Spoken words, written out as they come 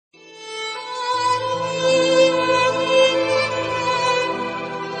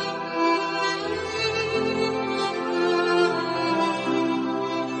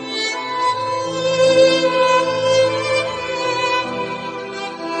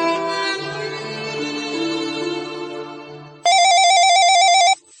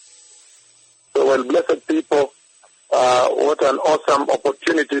Well, blessed people, what an awesome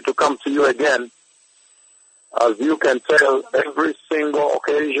opportunity to come to you again. As you can tell, every single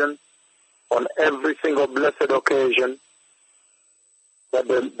occasion, on every single blessed occasion, that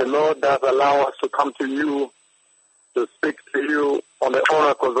the Lord does allow us to come to you, to speak to you on the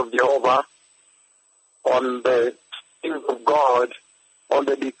oracles of Jehovah, on the things of God, on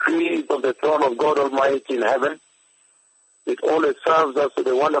the decrees of the throne of God Almighty in heaven. It always serves us with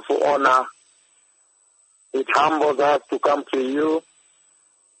a wonderful honor. It humbles us to come to you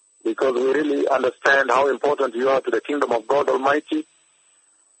because we really understand how important you are to the kingdom of God Almighty.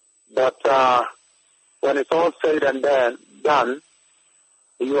 But when it's all said and done,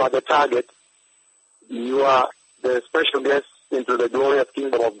 you are the target. You are the special guest into the glorious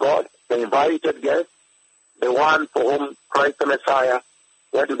kingdom of God, the invited guest, the one for whom Christ the Messiah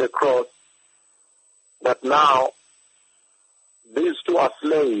went to the cross. But now, these two are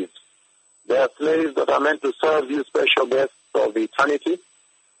slaves. They are slaves that are meant to serve you, special guests of eternity,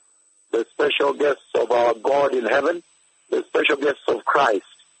 the special guests of our God in heaven, the special guests of Christ.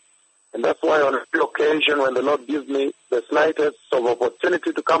 And that's why on every occasion when the Lord gives me the slightest of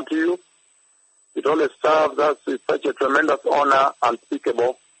opportunity to come to you, it always serves us with such a tremendous honor,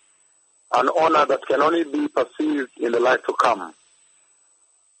 unspeakable, an honor that can only be perceived in the life to come.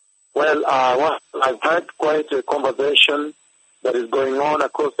 Well, I've had quite a conversation that is going on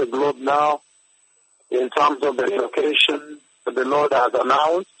across the globe now in terms of the relocation that the Lord has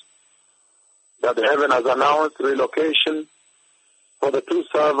announced, that the heaven has announced relocation for the two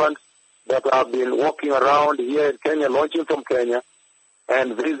servants that have been walking around here in Kenya, launching from Kenya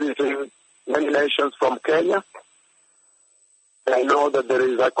and visiting many nations from Kenya. I know that there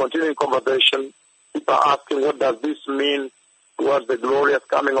is a continuing conversation. People are asking, what does this mean towards the glorious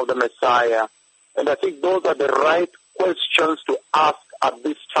coming of the Messiah? And I think those are the right questions to ask at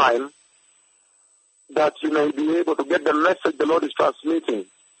this time, that you may be able to get the message the Lord is transmitting.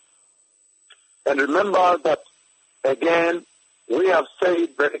 And remember that, again, we have said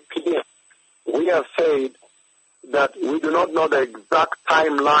very clearly, we have said that we do not know the exact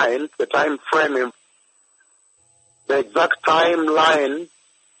timeline, the time frame. The exact timeline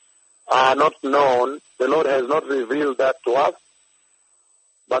are not known. The Lord has not revealed that to us.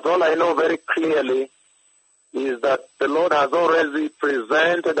 But all I know very clearly is that the Lord has already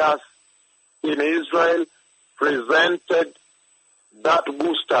presented us in Israel, presented that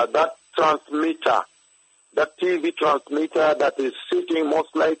booster, that transmitter, that TV transmitter that is sitting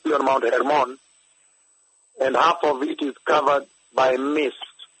most likely on Mount Hermon, and half of it is covered by mist.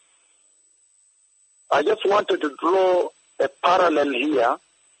 I just wanted to draw a parallel here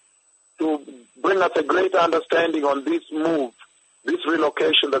to bring us a greater understanding on this move, this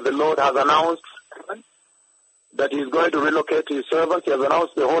relocation that the Lord has announced, that He is going to relocate His servants. He has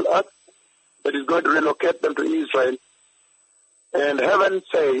announced the whole earth that He is going to relocate them to Israel. And heaven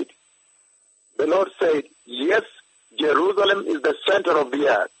said, the Lord said, yes, Jerusalem is the center of the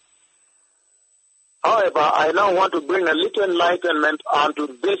earth. However, I now want to bring a little enlightenment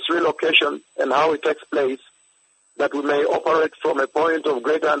onto this relocation and how it takes place, that we may operate from a point of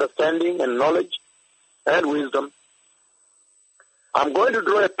greater understanding and knowledge and wisdom. I'm going to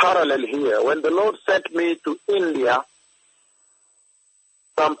draw a parallel here. When the Lord sent me to India,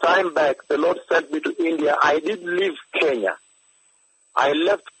 some time back, the Lord sent me to India. I did leave Kenya. I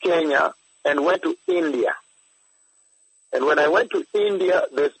left Kenya and went to India. And when I went to India,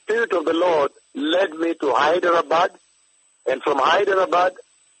 the Spirit of the Lord led me to Hyderabad, and from Hyderabad,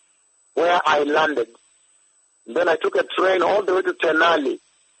 where I landed. Then I took a train all the way to Tenali,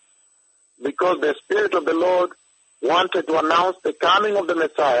 because the Spirit of the Lord wanted to announce the coming of the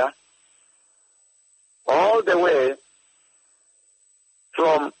Messiah all the way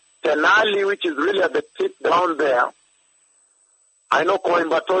from Tenali, which is really at the tip down there. I know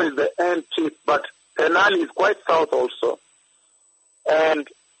Coimbatore is the end tip, but Tenali is quite south also. And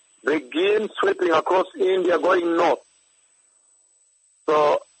begin sweeping across India going north.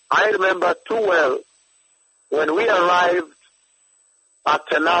 So I remember too well when we arrived at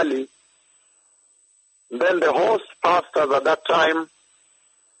Tenali, then the host pastors at that time,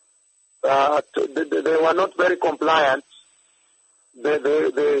 they were not very compliant.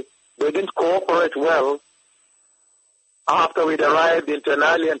 They didn't cooperate well. After we'd arrived in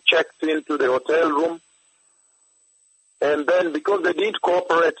Tenali and checked into the hotel room, and then because they didn't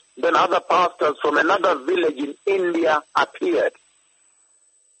cooperate, then other pastors from another village in India appeared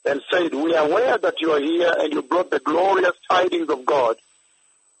and said, we are aware that you are here and you brought the glorious tidings of God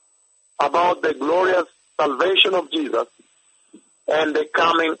about the glorious salvation of Jesus and the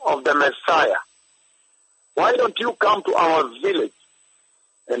coming of the Messiah. Why don't you come to our village?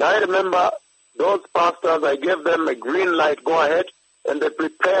 And I remember those pastors, I gave them a green light, go ahead, and they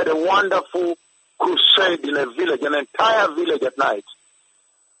prepared a wonderful crusade in a village, an entire village at night.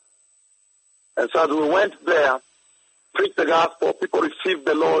 And so as we went there, preached the gospel, people received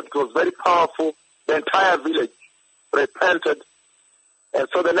the Lord. It was very powerful. The entire village repented. And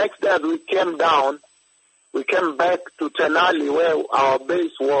so the next day as we came down, we came back to Tenali where our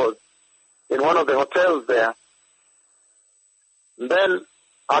base was, in one of the hotels there. And then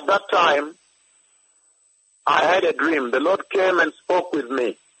at that time, I had a dream. The Lord came and spoke with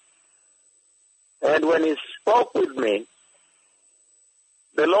me. And when he spoke with me,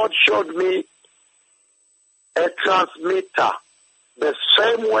 the Lord showed me a transmitter, the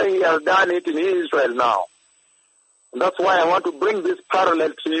same way he has done it in Israel now. And that's why I want to bring this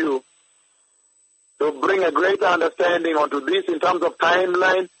parallel to you, to bring a greater understanding onto this in terms of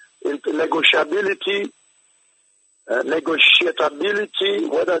timeline, into negotiability, negotiability,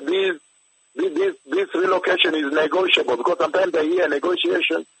 whether this relocation is negotiable, because sometimes I hear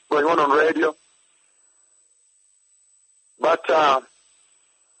negotiation going on radio. But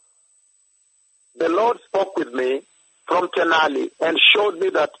the Lord spoke with me from Tenali and showed me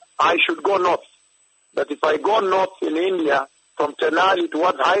that I should go north. That if I go north in India, from Tenali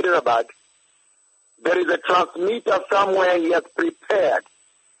towards Hyderabad, there is a transmitter somewhere he has prepared,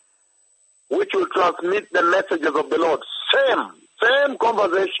 which will transmit the messages of the Lord. Same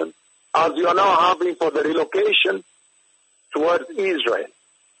conversation as you are now having for the relocation towards Israel.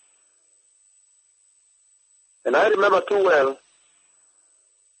 And I remember too well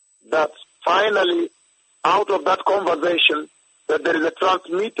that finally, out of that conversation, that there is a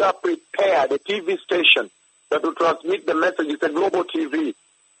transmitter prepared, a TV station that will transmit the message. It's a global TV.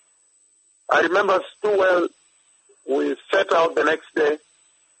 I remember too well, we set out the next day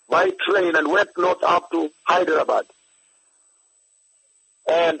by train and went north up to Hyderabad.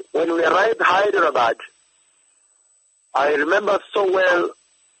 And when we arrived Hyderabad, I remember so well,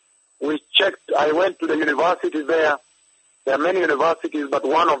 we checked, I went to the university there. There are many universities, but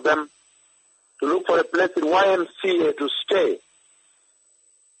one of them, to look for a place in YMCA to stay.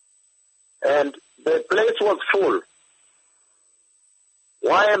 And the place was full.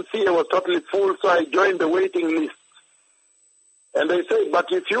 YMCA was totally full, so I joined the waiting list. And they said,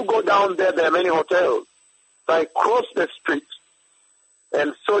 but if you go down there, there are many hotels. So I crossed the street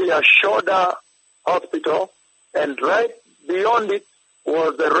and saw Yashoda Hospital, and right beyond it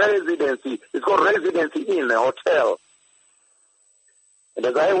was the Residency. It's called Residency Inn, a hotel. And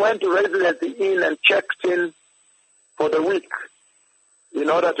as I went to Residency Inn and checked in for the week, in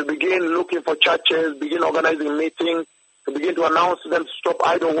order to begin looking for churches, begin organizing meetings, to begin to announce to them to stop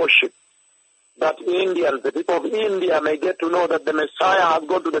idol worship, that Indians, the people of India, may get to know that the Messiah has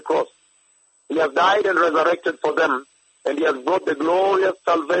gone to the cross. He has died and resurrected for them, and he has brought the glorious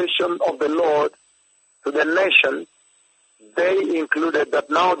salvation of the Lord to the nation. They included that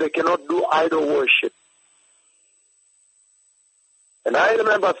now they cannot do idol worship. And I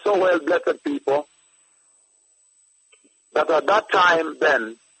remember so well, blessed people, that at that time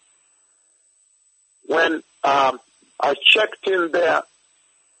then, when I checked in there,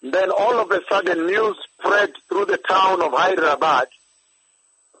 then all of a sudden news spread through the town of Hyderabad.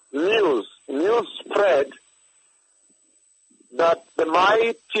 News spread that the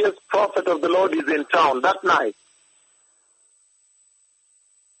mightiest prophet of the Lord is in town that night.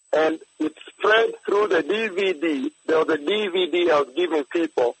 And it spread through the DVD. There was a DVD I was giving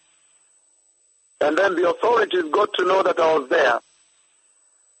people. And then the authorities got to know that I was there.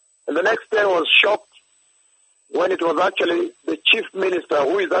 And the next day I was shocked when it was actually the chief minister,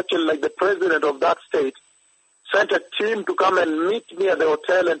 who is actually like the president of that state, sent a team to come and meet me at the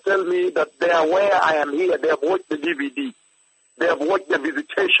hotel and tell me that they are aware I am here. They have watched the DVD. They have watched the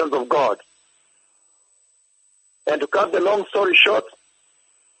visitations of God. And to cut the long story short,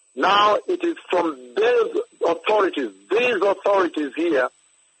 now it is from these authorities here,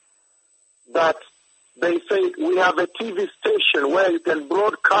 that they say we have a TV station where you can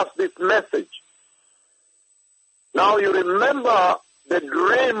broadcast this message. Now you remember the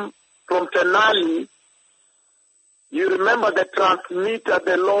dream from Tenali. You remember the transmitter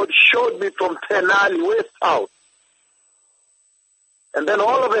the Lord showed me from Tenali, way south. And then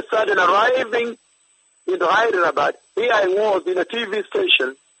all of a sudden, arriving into Hyderabad, here I was in a TV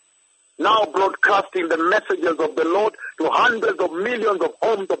station, now broadcasting the messages of the Lord to hundreds of millions of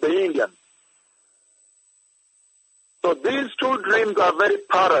homes of the Indians. So these two dreams are very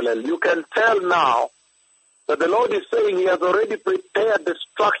parallel. You can tell now that the Lord is saying he has already prepared the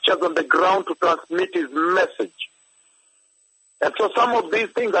structures on the ground to transmit his message. And so some of these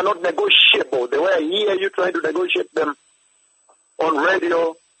things are not negotiable. The way I hear you trying to negotiate them on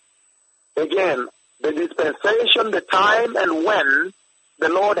radio, again, the dispensation, the time, and when the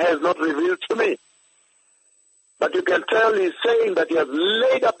Lord has not revealed to me. But you can tell he's saying that he has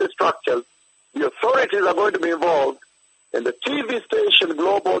laid up the structures. The authorities are going to be involved, and the TV station,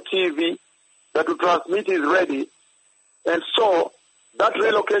 Global TV, that will transmit is ready. And so that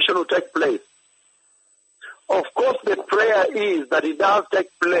relocation will take place. Of course, the prayer is that it does take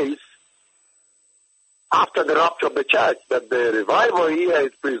place after the rapture of the church, that the revival here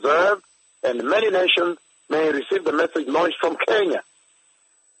is preserved and many nations may receive the message launched from Kenya.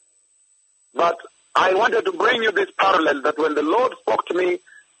 But I wanted to bring you this parallel that when the Lord spoke to me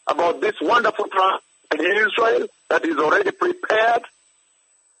about this wonderful trial in Israel that is already prepared,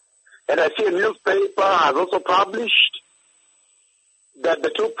 and I see a newspaper has also published that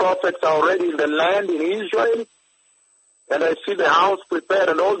the two prophets are already in the land in Israel, and I see the house prepared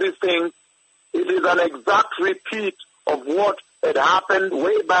and all these things. It is an exact repeat of what had happened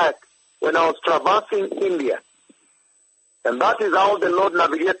way back when I was traversing India. And that is how the Lord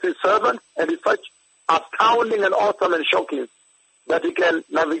navigates his servants, and it's such astounding and awesome and shocking that he can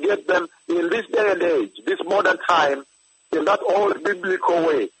navigate them in this day and age, this modern time, in that old biblical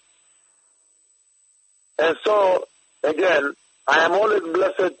way. And so, again, I am always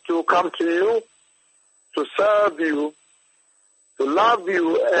blessed to come to you, to serve you, to love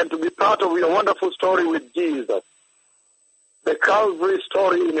you, and to be part of your wonderful story with Jesus. The Calvary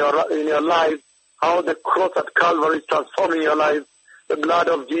story in your life, how the cross at Calvary is transforming your life, the blood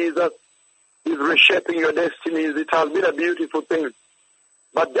of Jesus is reshaping your destinies. It has been a beautiful thing.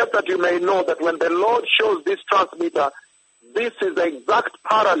 But just that you may know that when the Lord shows this transmitter, this is the exact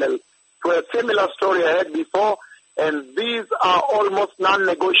parallel to a similar story I had before, and these are almost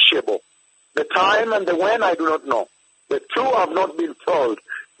non-negotiable. The time and the when, I do not know. The two have not been told.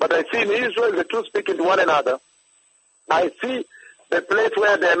 But I see in Israel the two speaking to one another. I see the place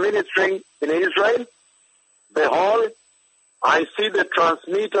where they're ministering in Israel, the hall. I see the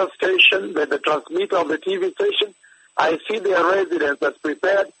transmitter station, the transmitter of the TV station. I see their residence that's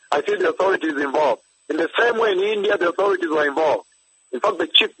prepared. I see the authorities involved. In the same way in India, the authorities were involved. In fact, the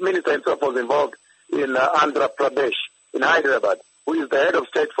chief minister himself was involved in Andhra Pradesh, in Hyderabad, who is the head of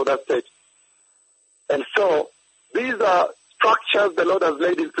state for that state. And so these are structures the Lord has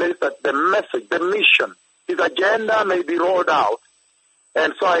laid in place that the message, the mission, his agenda may be rolled out.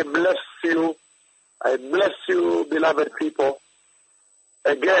 And so I bless you. I bless you, beloved people.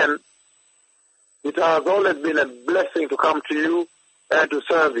 Again, it has always been a blessing to come to you and to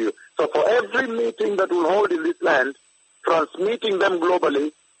serve you. So for every meeting that we'll hold in this land, transmitting them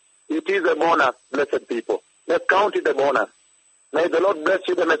globally, it is a bonus, blessed people. Let's count it a bonus. May the Lord bless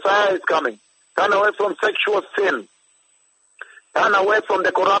you. The Messiah is coming. Turn away from sexual sin. Turn away from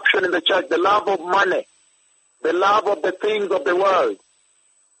the corruption in the church, the love of money, the love of the things of the world.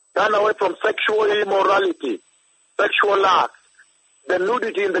 Turn away from sexual immorality, sexual lust, the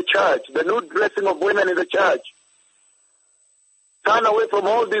nudity in the church, the nude dressing of women in the church. Turn away from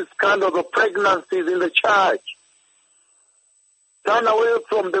all these kinds of pregnancies in the church. Turn away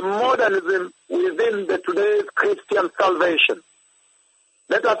from the modernism within the today's Christian salvation.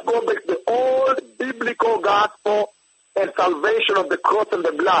 Let us go back to the old biblical gospel and salvation of the cross and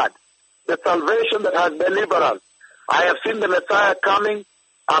the blood, the salvation that has delivered us. I have seen the Messiah coming.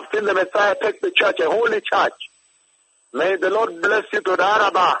 I've seen the Messiah take the church, a holy church. May the Lord bless you. Toda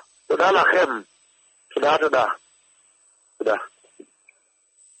rabba, toda lachem, toda toda, toda.